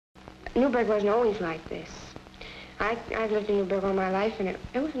Newburgh wasn't always like this. I've lived in Newburgh all my life, and it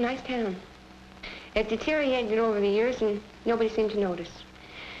was a nice town. It deteriorated over the years, and nobody seemed to notice.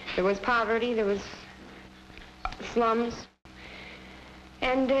 There was poverty, there was slums,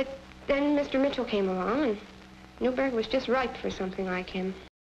 and then Mr. Mitchell came along, and Newburgh was just right for something like him.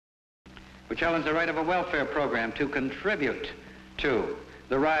 We challenge the right of a welfare program to contribute to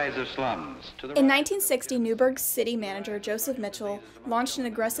the rise of slums. In 1960, Newburgh's city manager, Joseph Mitchell, launched an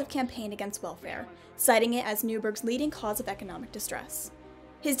aggressive campaign against welfare, citing it as Newburgh's leading cause of economic distress.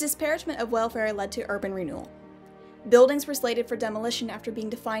 His disparagement of welfare led to urban renewal. Buildings were slated for demolition after being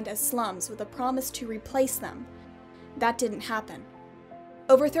defined as slums with a promise to replace them. That didn't happen.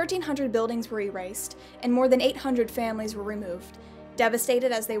 Over 1,300 buildings were erased, and more than 800 families were removed,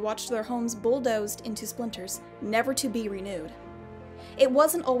 devastated as they watched their homes bulldozed into splinters, never to be renewed. It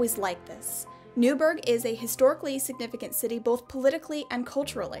wasn't always like this. Newburgh is a historically significant city both politically and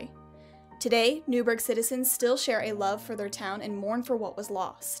culturally. Today, Newburgh citizens still share a love for their town and mourn for what was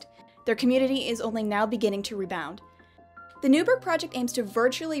lost. Their community is only now beginning to rebound. The Newburgh project aims to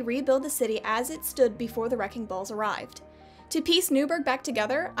virtually rebuild the city as it stood before the wrecking balls arrived. To piece Newburgh back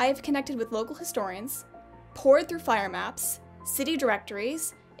together, I have connected with local historians, pored through fire maps, city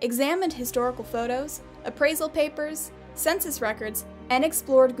directories, examined historical photos, appraisal papers, census records, and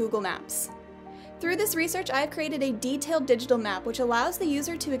explored Google Maps. Through this research, I have created a detailed digital map which allows the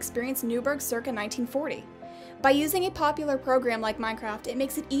user to experience Newburgh circa 1940. By using a popular program like Minecraft, it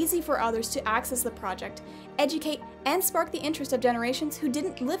makes it easy for others to access the project, educate, and spark the interest of generations who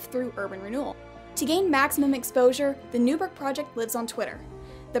didn't live through urban renewal. To gain maximum exposure, the Newburgh project lives on Twitter.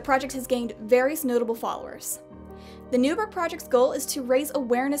 The project has gained various notable followers. The Newburgh project's goal is to raise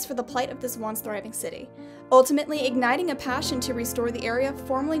awareness for the plight of this once thriving city, ultimately igniting a passion to restore the area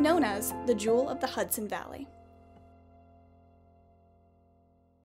formerly known as the Jewel of the Hudson Valley.